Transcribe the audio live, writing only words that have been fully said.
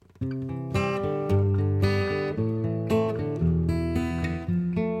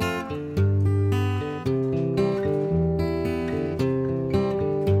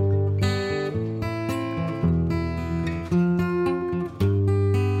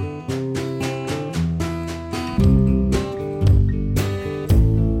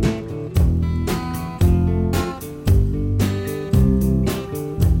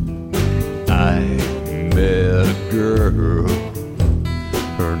Girl,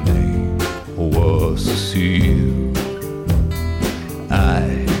 her name was Cecile. I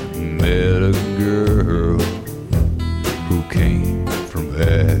met a girl who came from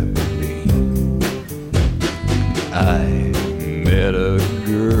heaven. I met a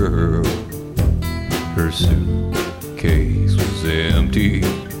girl, her suitcase was empty.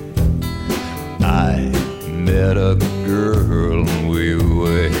 I met a girl and we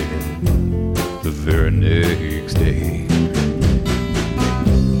wed the very next day.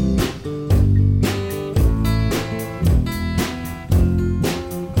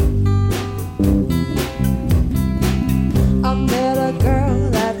 I met a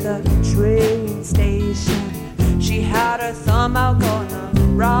girl at the train station. She had her thumb out going the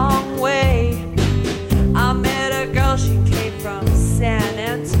wrong way. I met a girl, she came from San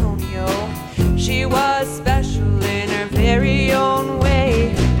Antonio. She was special in her very own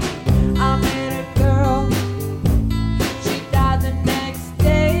way. I met a girl, she died the next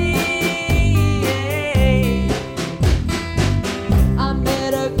day. I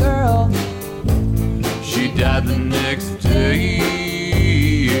met a girl, she died the next day.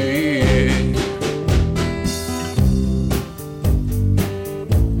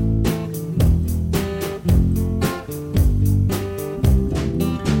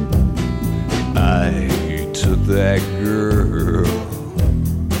 I took that girl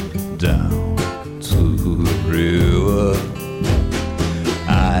down to the river.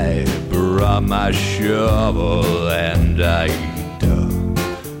 I brought my shovel and I dug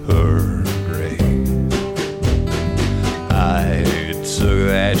her grave. I took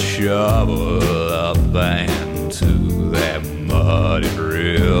that shovel up into that muddy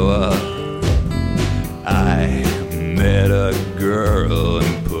river. I met a girl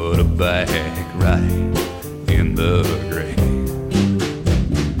and put her back right in the grave.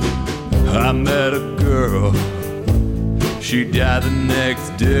 I met a girl, she died the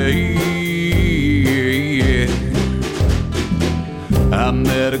next day. I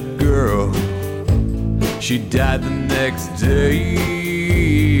met a girl, she died the next day.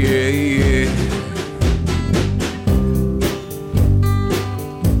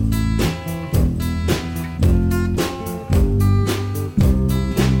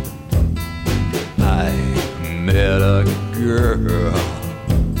 I met a girl,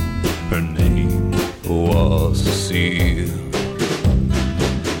 her name was Cecile.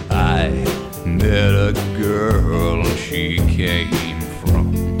 I met a girl, she came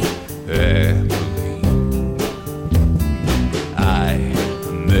from Abilene. I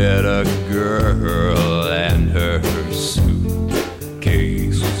met a girl and her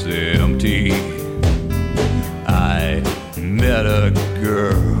suitcase was empty. I met a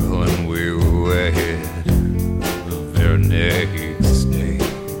girl and we wed the very next day.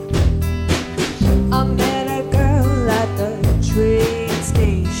 I met a girl at the train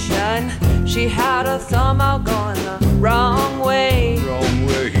station. She had her thumb out going the wrong way.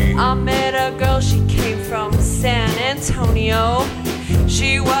 I met a girl, she came from San Antonio.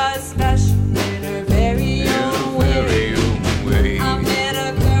 She was special in her very own way. I met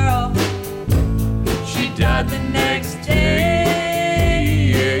a girl, she died the next day.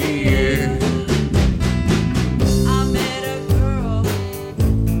 I met a girl,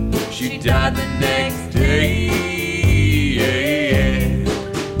 She died the next day.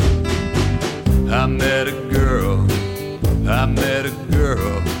 I met a girl, I met a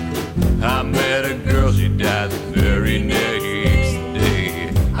girl, I met a girl, she died the very next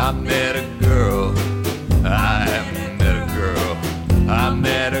day. I met a girl, I met a girl, I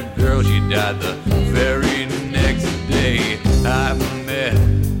met a girl, she died the very next day. I met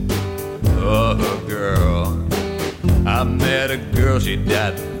a girl, I met a girl, she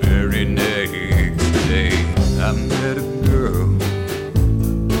died the very next day. I met a girl,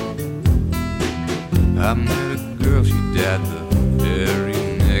 I met a girl, she died the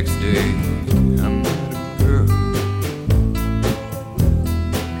very next day.